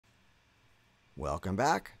Welcome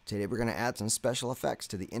back. Today we're going to add some special effects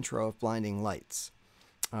to the intro of Blinding Lights.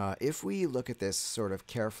 If we look at this sort of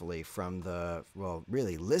carefully from the, well,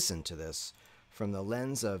 really listen to this from the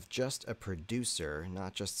lens of just a producer,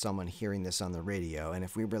 not just someone hearing this on the radio, and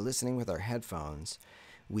if we were listening with our headphones,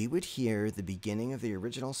 we would hear the beginning of the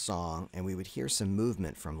original song and we would hear some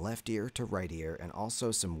movement from left ear to right ear and also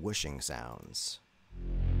some whooshing sounds.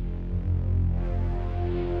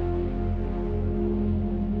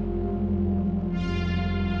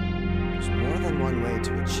 One way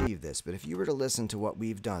to achieve this, but if you were to listen to what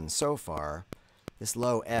we've done so far, this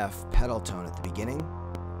low F pedal tone at the beginning,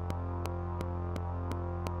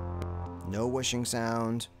 no whooshing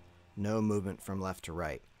sound, no movement from left to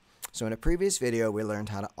right. So in a previous video we learned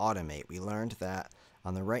how to automate. We learned that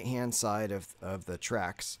on the right hand side of the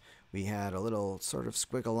tracks we had a little sort of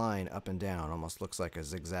squiggle line up and down, almost looks like a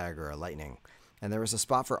zigzag or a lightning, and there was a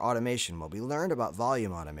spot for automation. Well, we learned about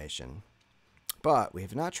volume automation. But we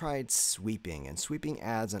have not tried sweeping, and sweeping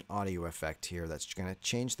adds an audio effect here that's going to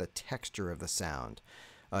change the texture of the sound.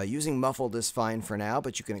 Using muffled is fine for now,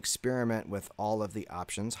 but you can experiment with all of the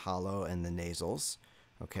options, hollow and the nasals.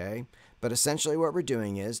 Okay, but essentially what we're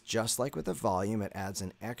doing is, just like with the volume, it adds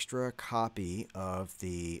an extra copy of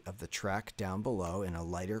the track down below in a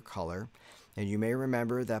lighter color. And you may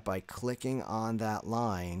remember that by clicking on that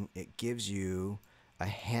line, it gives you a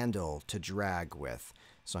handle to drag with.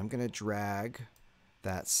 So I'm going to drag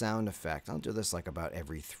that sound effect. I'll do this like about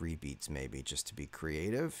every 3 beats maybe, just to be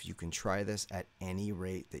creative. You can try this at any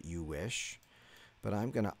rate that you wish, but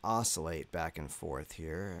I'm going to oscillate back and forth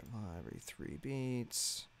here. Every 3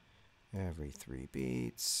 beats, every 3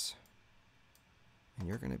 beats. And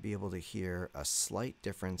you're going to be able to hear a slight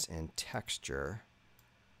difference in texture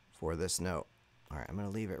for this note. All right, I'm going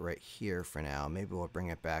to leave it right here for now. Maybe we'll bring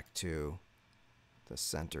it back to the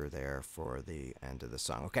center there for the end of the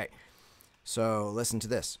song. Okay, so listen to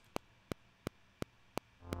this.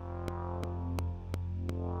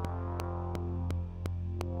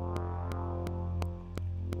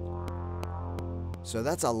 So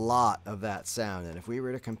that's a lot of that sound, and if we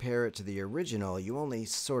were to compare it to the original, you only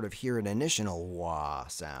sort of hear an initial wah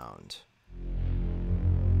sound.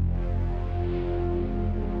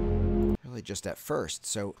 Really just at first.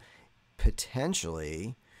 So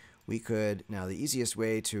potentially we could, now the easiest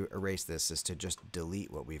way to erase this is to just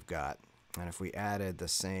delete what we've got. And if we added the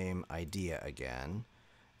same idea again,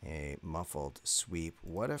 a muffled sweep,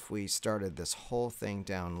 what if we started this whole thing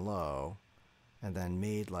down low and then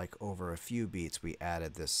made like over a few beats we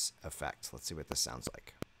added this effect? Let's see what this sounds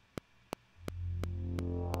like.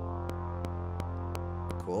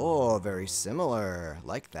 Cool, very similar,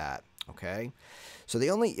 like that. Okay, so the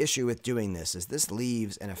only issue with doing this is this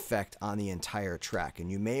leaves an effect on the entire track,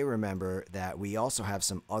 and you may remember that we also have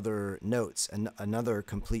some other notes and another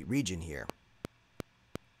complete region here,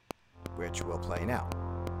 which we'll play now.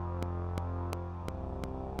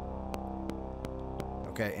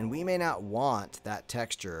 Okay, and we may not want that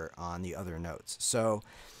texture on the other notes, so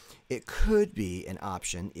it could be an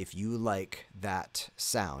option. If you like that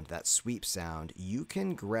sound, that sweep sound, you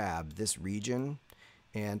can grab this region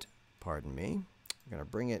and, pardon me, I'm going to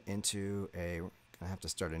bring it into I have to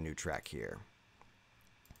start a new track here.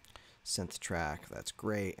 Synth track, that's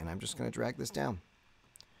great, and I'm just going to drag this down.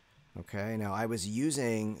 Okay, now I was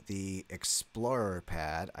using the Explorer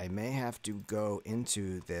pad. I may have to go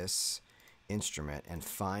into this instrument and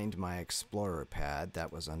find my Explorer pad.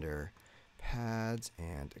 That was under Pads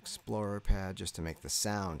and Explorer pad, just to make the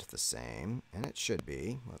sound the same, and it should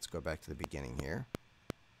be. Let's go back to the beginning here.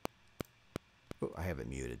 Oh, I have it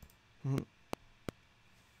muted. There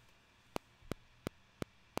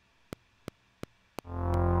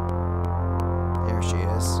she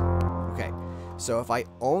is. Okay, so if I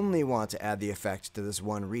only want to add the effect to this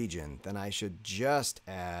one region, then I should just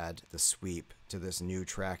add the sweep to this new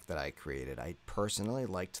track that I created. I personally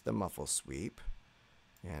liked the muffle sweep,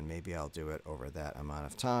 and maybe I'll do it over that amount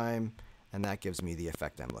of time, and that gives me the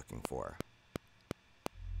effect I'm looking for.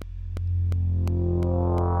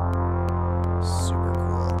 Super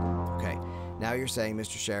cool. Okay, now you're saying,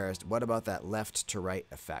 Mr. Sharist, what about that left to right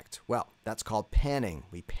effect? Well, that's called panning.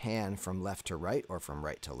 We pan from left to right or from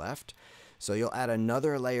right to left. So you'll add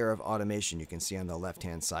another layer of automation. You can see on the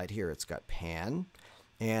left-hand side here, it's got pan,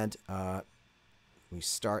 and we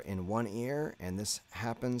start in one ear, and this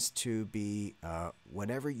happens to be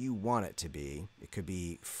whatever you want it to be. It could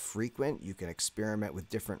be frequent. You can experiment with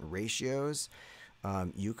different ratios.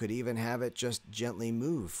 You could even have it just gently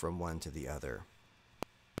move from one to the other.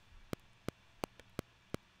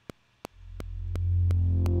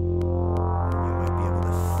 You might be able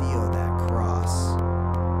to feel that cross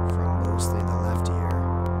from mostly the left ear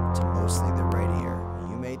to mostly the right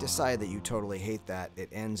decide that you totally hate that it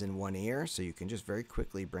ends in one ear, so you can just very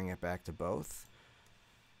quickly bring it back to both.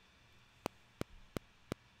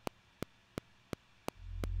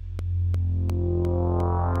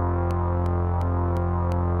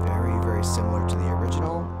 Very similar to the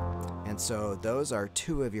original. And so those are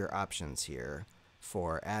two of your options here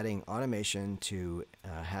for adding automation to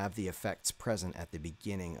have the effects present at the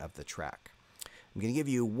beginning of the track. I'm going to give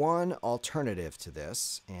you one alternative to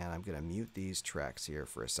this, and I'm going to mute these tracks here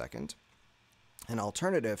for a second. An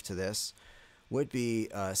alternative to this would be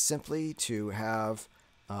simply to have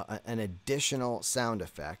an additional sound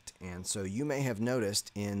effect. And so you may have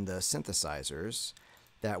noticed in the synthesizers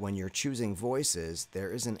that when you're choosing voices,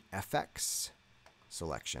 there is an effects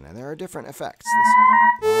selection, and there are different effects.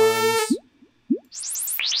 This alarms.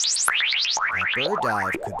 That bird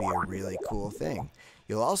dive could be a really cool thing.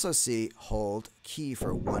 You'll also see hold key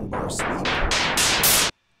for 1 bar sweep,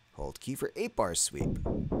 hold key for 8 bar sweep.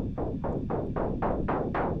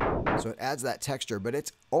 So it adds that texture, but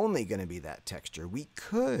it's only going to be that texture. We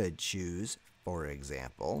could choose, for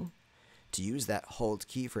example, to use that hold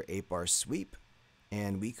key for 8 bar sweep,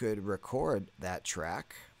 and we could record that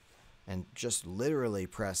track and just literally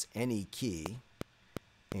press any key.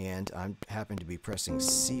 And I happen to be pressing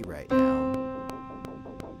C right now.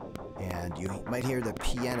 And you might hear the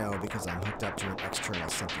piano because I'm hooked up to an external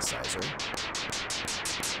synthesizer.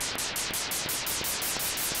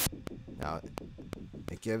 Now,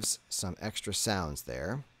 it gives some extra sounds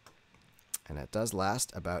there. And it does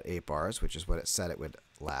last about 8 bars, which is what it said it would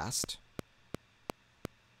last.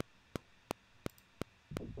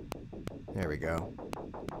 There we go.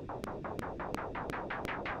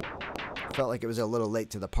 Felt like it was a little late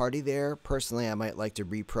to the party there. Personally, I might like to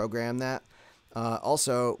reprogram that.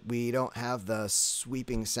 Also, we don't have the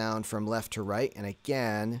sweeping sound from left to right. And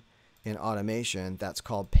again, in automation, that's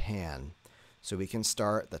called pan. So we can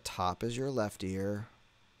start, the top is your left ear.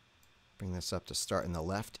 Bring this up to start in the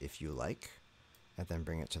left if you like. And then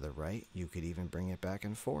bring it to the right. You could even bring it back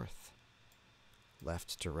and forth.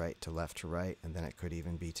 Left to right to left to right. And then it could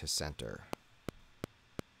even be to center.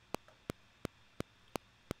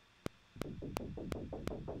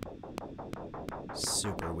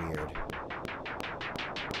 Super weird.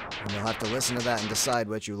 And you'll have to listen to that and decide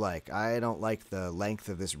what you like. I don't like the length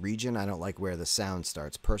of this region. I don't like where the sound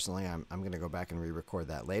starts. Personally, I'm going to go back and re-record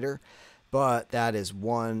that later. But that is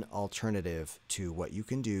one alternative to what you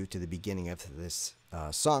can do to the beginning of this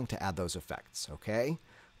song to add those effects. Okay?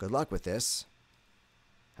 Good luck with this.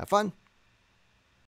 Have fun.